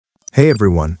Hey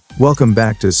everyone, welcome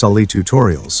back to Sully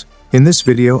Tutorials. In this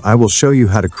video I will show you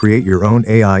how to create your own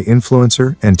AI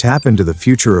influencer and tap into the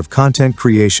future of content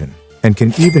creation, and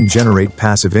can even generate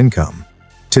passive income.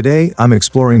 Today I'm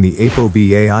exploring the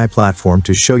APOB AI platform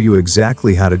to show you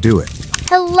exactly how to do it.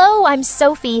 Hello, I'm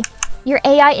Sophie, your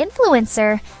AI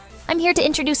influencer. I'm here to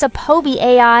introduce APOB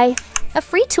AI, a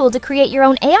free tool to create your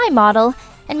own AI model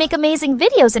and make amazing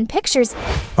videos and pictures.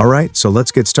 Alright, so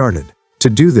let's get started. To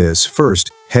do this,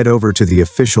 first, head over to the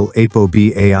official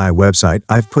APOB AI website.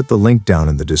 I've put the link down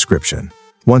in the description.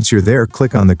 Once you're there,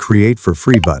 click on the Create for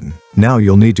Free button. Now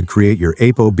you'll need to create your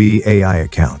APOB AI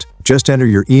account. Just enter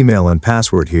your email and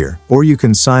password here, or you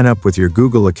can sign up with your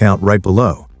Google account right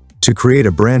below. To create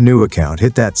a brand new account,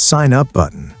 hit that Sign Up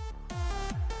button.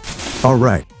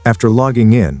 Alright, after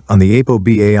logging in, on the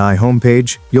APOB AI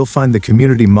homepage, you'll find the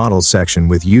Community Models section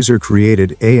with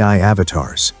user-created AI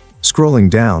avatars. Scrolling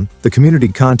down, the Community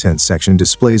Content section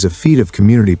displays a feed of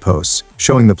community posts,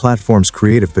 showing the platform's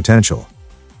creative potential.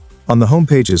 On the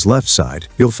homepage's left side,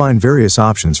 you'll find various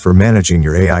options for managing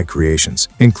your AI creations,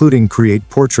 including Create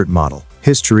Portrait Model,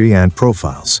 History, and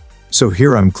Profiles. So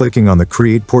here I'm clicking on the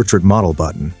Create Portrait Model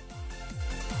button.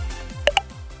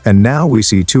 And now we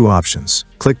see two options.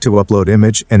 Click to upload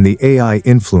image and the AI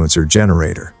Influencer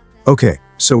Generator. Okay,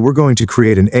 so we're going to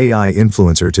create an AI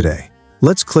influencer today.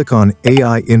 Let's click on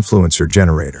AI Influencer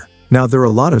Generator. Now there are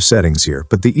a lot of settings here,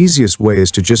 but the easiest way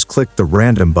is to just click the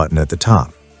random button at the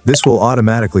top. This will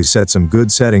automatically set some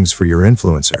good settings for your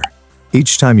influencer.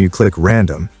 Each time you click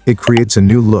random, it creates a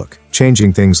new look,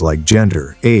 changing things like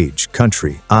gender, age,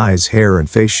 country, eyes, hair, and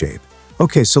face shape.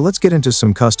 Okay, so let's get into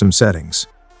some custom settings.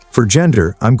 For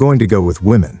gender, I'm going to go with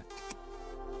women.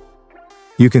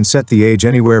 You can set the age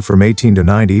anywhere from 18 to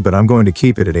 90, but I'm going to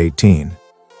keep it at 18.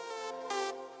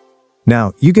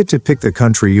 Now, you get to pick the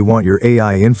country you want your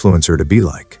AI influencer to be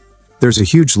like. There's a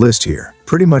huge list here,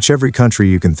 pretty much every country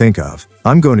you can think of.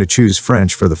 I'm going to choose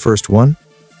French for the first one.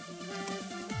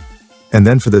 And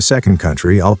then for the second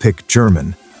country, I'll pick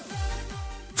German.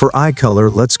 For eye color,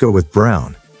 let's go with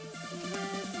brown.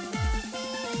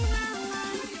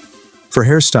 For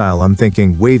hairstyle, I'm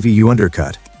thinking wavy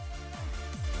U-undercut.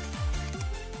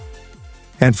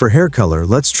 And for hair color,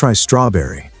 let's try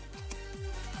strawberry.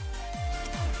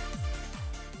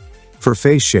 For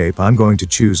face shape, I'm going to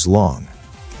choose long.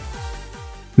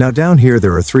 Now down here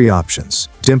there are three options: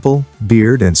 dimple,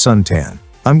 beard, and suntan.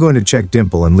 I'm going to check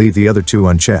dimple and leave the other two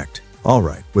unchecked.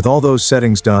 Alright, with all those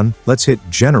settings done, let's hit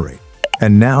generate.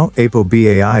 And now APOB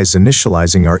AI is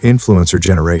initializing our influencer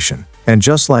generation. And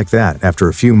just like that, after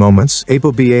a few moments,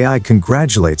 APOB AI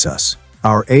congratulates us.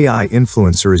 Our AI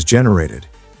influencer is generated.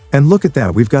 And look at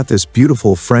that, we've got this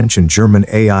beautiful French and German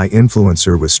AI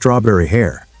influencer with strawberry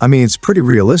hair. I mean, it's pretty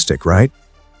realistic, right?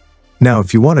 Now,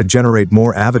 if you want to generate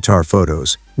more avatar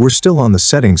photos, we're still on the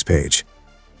settings page.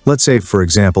 Let's say, for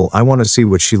example, I want to see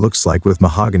what she looks like with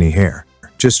mahogany hair.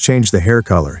 Just change the hair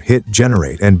color, hit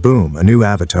generate, and boom, a new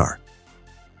avatar.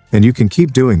 And you can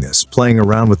keep doing this, playing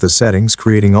around with the settings,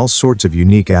 creating all sorts of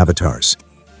unique avatars.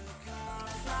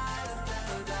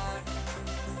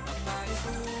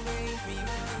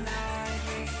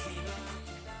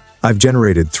 I've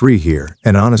generated 3 here,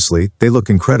 and honestly, they look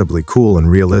incredibly cool and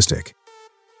realistic.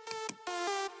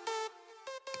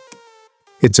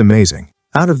 It's amazing.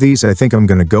 Out of these, I think I'm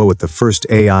going to go with the first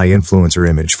AI influencer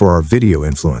image for our video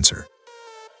influencer.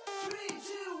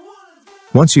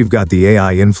 Once you've got the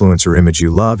AI influencer image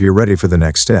you love, you're ready for the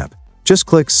next step. Just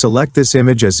click Select this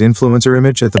image as influencer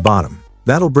image at the bottom.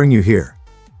 That'll bring you here.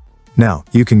 Now,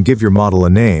 you can give your model a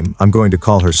name. I'm going to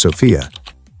call her Sophia.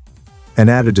 And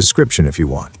add a description if you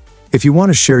want. If you want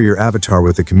to share your avatar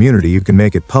with the community, you can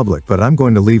make it public, but I'm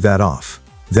going to leave that off.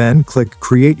 Then click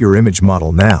Create Your Image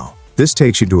Model Now. This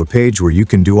takes you to a page where you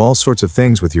can do all sorts of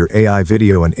things with your AI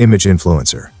video and image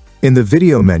influencer. In the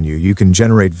video menu, you can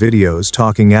generate videos,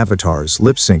 talking avatars,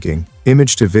 lip syncing,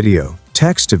 image to video,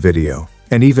 text to video,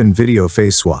 and even video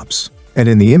face swaps. And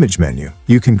in the image menu,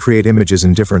 you can create images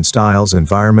in different styles,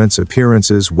 environments,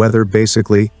 appearances, weather,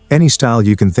 basically any style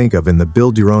you can think of in the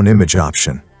Build Your Own Image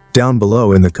option. Down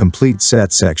below in the Complete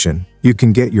Set section, you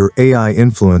can get your AI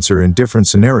influencer in different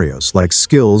scenarios like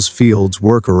skills, fields,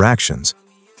 work, or actions.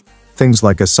 Things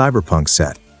like a cyberpunk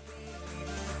set,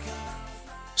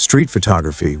 street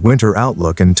photography, winter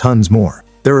outlook, and tons more.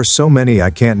 There are so many I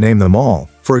can't name them all.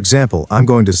 For example, I'm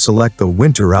going to select the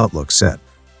winter outlook set.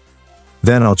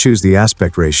 Then I'll choose the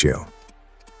aspect ratio.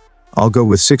 I'll go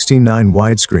with 16:9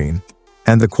 widescreen,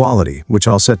 and the quality, which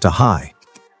I'll set to high.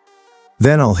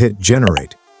 Then I'll hit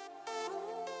generate.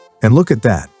 And look at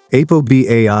that, APOB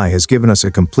AI has given us a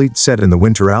complete set in the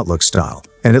winter outlook style,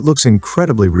 and it looks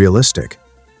incredibly realistic.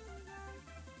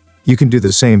 You can do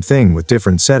the same thing with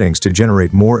different settings to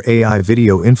generate more AI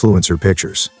video influencer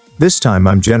pictures. This time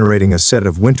I'm generating a set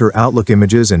of winter outlook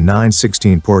images in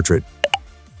 9:16 portrait.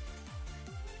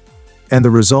 And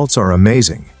the results are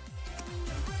amazing.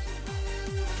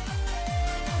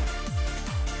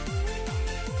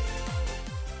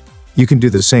 You can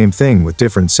do the same thing with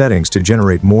different settings to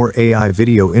generate more AI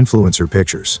video influencer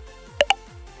pictures.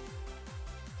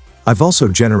 I've also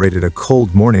generated a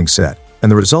cold morning set,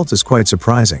 and the result is quite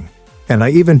surprising. And I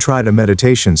even tried a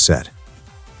meditation set.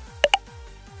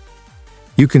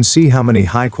 You can see how many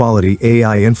high-quality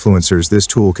AI influencers this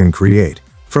tool can create.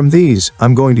 From these,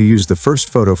 I'm going to use the first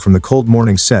photo from the cold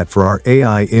morning set for our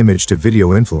AI image to video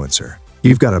influencer.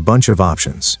 You've got a bunch of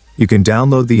options. You can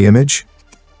download the image,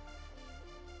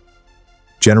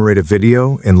 generate a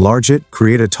video, enlarge it,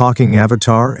 create a talking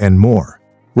avatar, and more.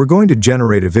 We're going to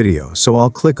generate a video, so I'll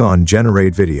click on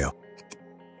Generate Video.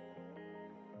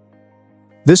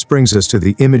 This brings us to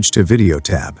the Image to Video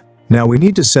tab. Now we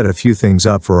need to set a few things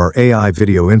up for our AI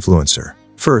video influencer.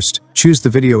 First, choose the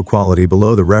video quality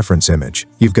below the reference image.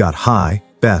 You've got High,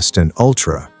 Best, and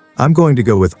Ultra. I'm going to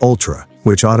go with Ultra,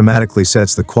 which automatically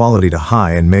sets the quality to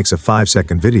high and makes a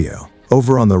 5-second video.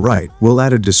 Over on the right, we'll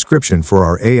add a description for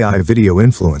our AI video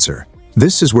influencer.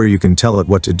 This is where you can tell it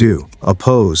what to do, a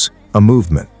pose, a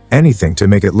movement, anything to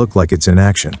make it look like it's in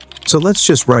action. So let's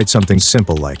just write something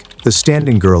simple like, the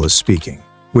standing girl is speaking.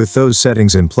 With those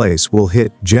settings in place, we'll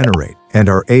hit Generate, and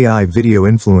our AI video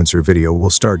influencer video will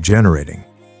start generating.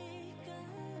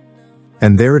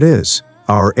 And there it is.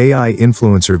 Our AI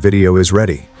influencer video is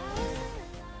ready.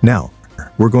 Now,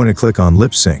 we're going to click on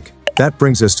Lip Sync. That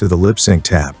brings us to the Lip Sync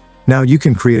tab. Now you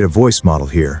can create a voice model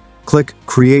here. Click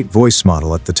Create Voice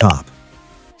Model at the top.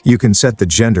 You can set the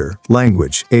gender,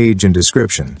 language, age, and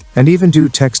description, and even do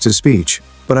text-to-speech.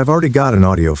 But I've already got an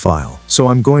audio file, so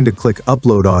I'm going to click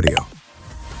Upload Audio.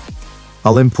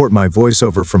 I'll import my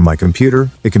voiceover from my computer.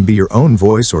 It can be your own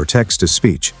voice or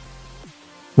text-to-speech.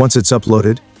 Once it's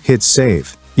uploaded, hit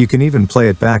Save. You can even play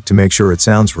it back to make sure it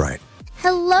sounds right.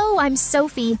 Hello, I'm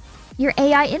Sophie, your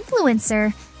AI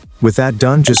influencer. With that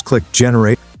done, just click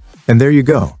Generate. And there you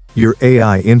go. Your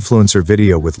AI influencer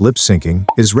video with lip syncing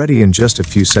is ready in just a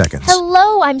few seconds.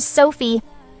 Hello, I'm Sophie,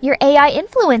 your AI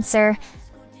influencer.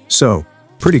 So,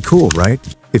 pretty cool, right?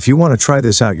 If you want to try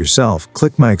this out yourself,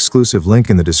 click my exclusive link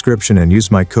in the description and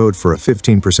use my code for a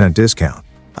 15% discount.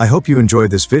 I hope you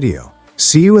enjoyed this video.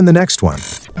 See you in the next one.